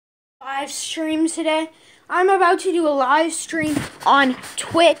live stream today. I'm about to do a live stream on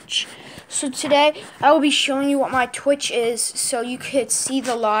Twitch. So today I will be showing you what my Twitch is so you could see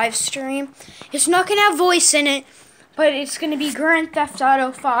the live stream. It's not going to have voice in it, but it's going to be Grand Theft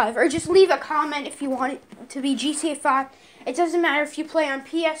Auto 5. Or just leave a comment if you want it to be GTA 5. It doesn't matter if you play on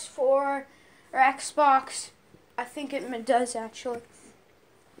PS4 or Xbox. I think it does actually.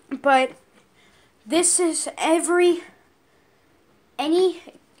 But this is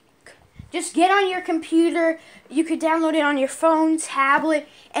just get on your computer. You could download it on your phone, tablet,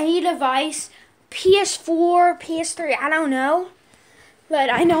 any device, PS4, PS3, I don't know. But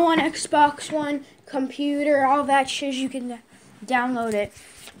I know on Xbox One, computer, all that shit, you can download it.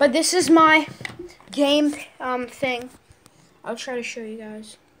 But this is my game thing. I'll try to show you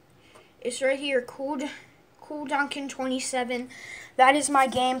guys. It's right here, Cool Duncan 27. That is my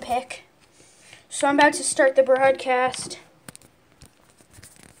game pick. So I'm about to start the broadcast.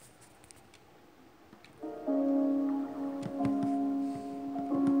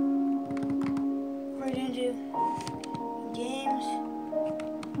 We're gonna do games.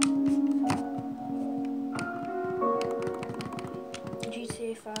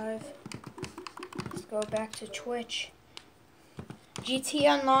 GTA 5. Let's go back to Twitch. GT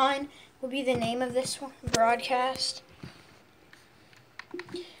Online will be the name of this one, broadcast.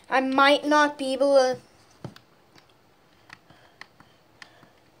 I might not be able to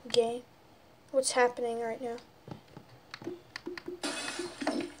game. What's happening right now?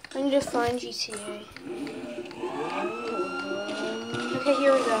 I need to find GTA. Okay,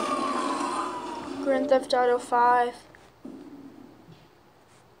 here we go. Grand Theft Auto 5.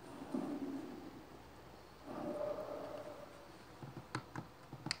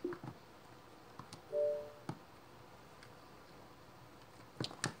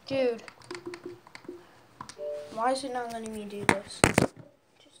 Dude, why is it not letting me do this?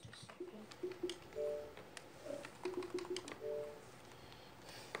 Just a second.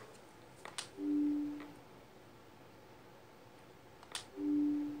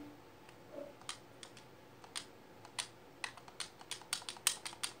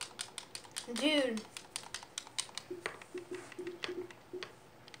 Dude.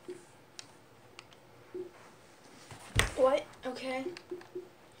 What? Okay.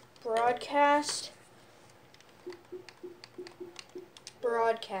 Broadcast.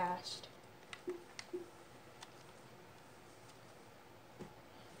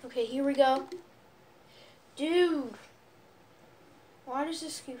 Okay, here we go. Dude, why does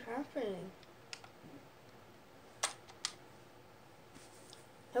this keep happening?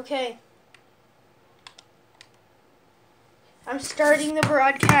 Okay. I'm starting the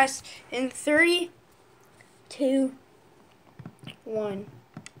broadcast in 3, 2, 1.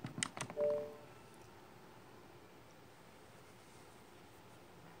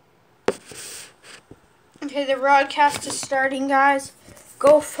 Okay, the broadcast is starting, guys.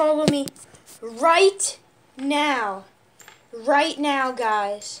 Go follow me right now. Right now,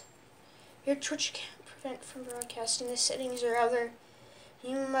 guys. Your Twitch can't prevent from broadcasting. The settings are other.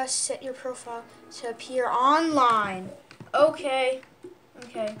 You must set your profile to appear online. Okay.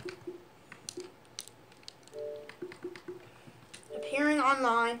 Okay. Appearing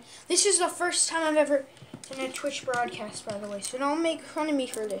online. This is the first time I've ever done a Twitch broadcast, by the way, so don't make fun of me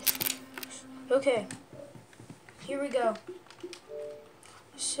for this. Okay. Here we go.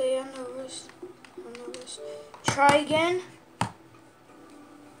 Say I know this. Try again.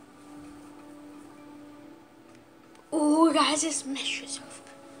 Ooh, guys, this mesh is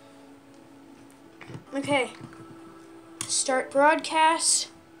over. Okay. Start broadcast.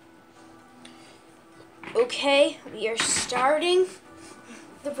 Okay, we are starting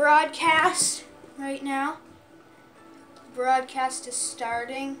the broadcast right now. The broadcast is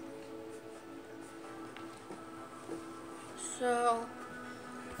starting. So,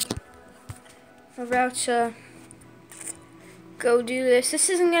 we're about to go do this. This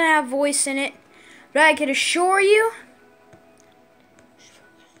isn't going to have voice in it, but I can assure you,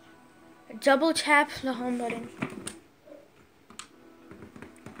 double tap the home button.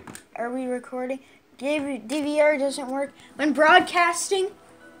 Are we recording? DVR doesn't work. When broadcasting,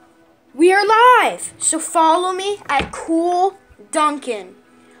 we are live. So follow me at Cool Duncan.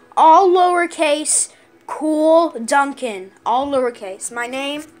 All lowercase. Cool Duncan, all lowercase. My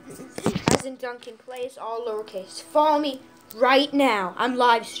name, as in Duncan Plays, all lowercase. Follow me right now. I'm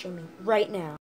live streaming right now.